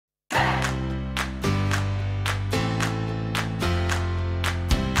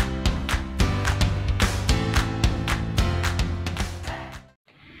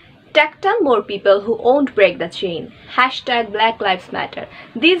Take 10 more people who won't break the chain. Hashtag Black Lives Matter.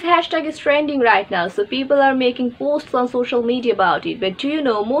 This hashtag is trending right now, so people are making posts on social media about it. But do you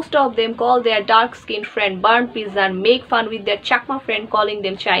know, most of them call their dark-skinned friend burnt pizza and make fun with their Chakma friend calling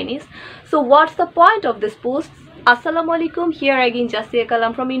them Chinese. So what's the point of this post? Assalamu alaikum, here again JASIA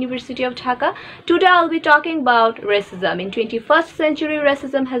KALAM from University of Dhaka. Today I'll be talking about racism. In 21st century,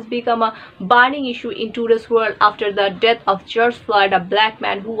 racism has become a burning issue in today's world after the death of George Floyd, a black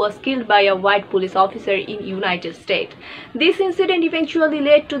man who was killed by a white police officer in United States. This incident eventually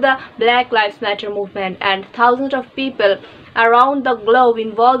led to the Black Lives Matter movement, and thousands of people around the globe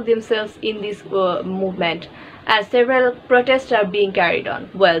involved themselves in this movement, and several protests are being carried on.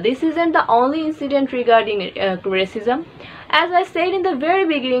 Well, this isn't the only incident regarding racism. As I said in the very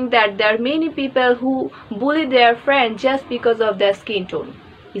beginning, that there are many people who bully their friends just because of their skin tone.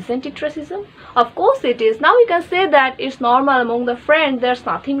 Isn't it racism? Of course it is. Now you can say that it's normal among the friends, there's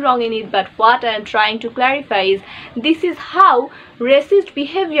nothing wrong in it, but what I am trying to clarify is this is how racist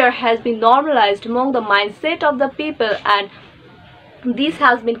behavior has been normalized among the mindset of the people, and this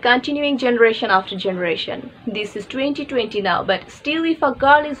has been continuing generation after generation. This is 2020 now, but still if a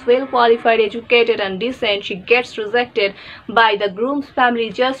girl is well qualified, educated and decent, she gets rejected by the groom's family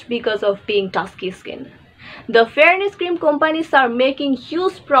just because of being dusky skin. The fairness cream companies are making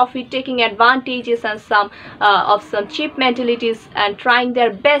huge profit, taking advantages and some cheap mentalities and trying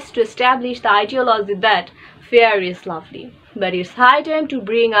their best to establish the ideology that fair is lovely. But it's high time to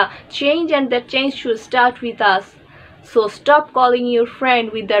bring a change, and that change should start with us. So stop calling your friend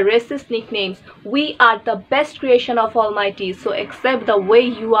with the racist nicknames. We are the best creation of Almighty, so accept the way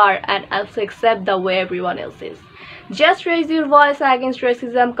you are and also accept the way everyone else is. Just raise your voice against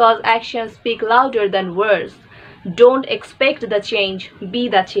racism, cause actions speak louder than words. Don't expect the change, be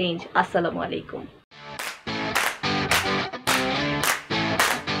the change. Assalamu alaikum.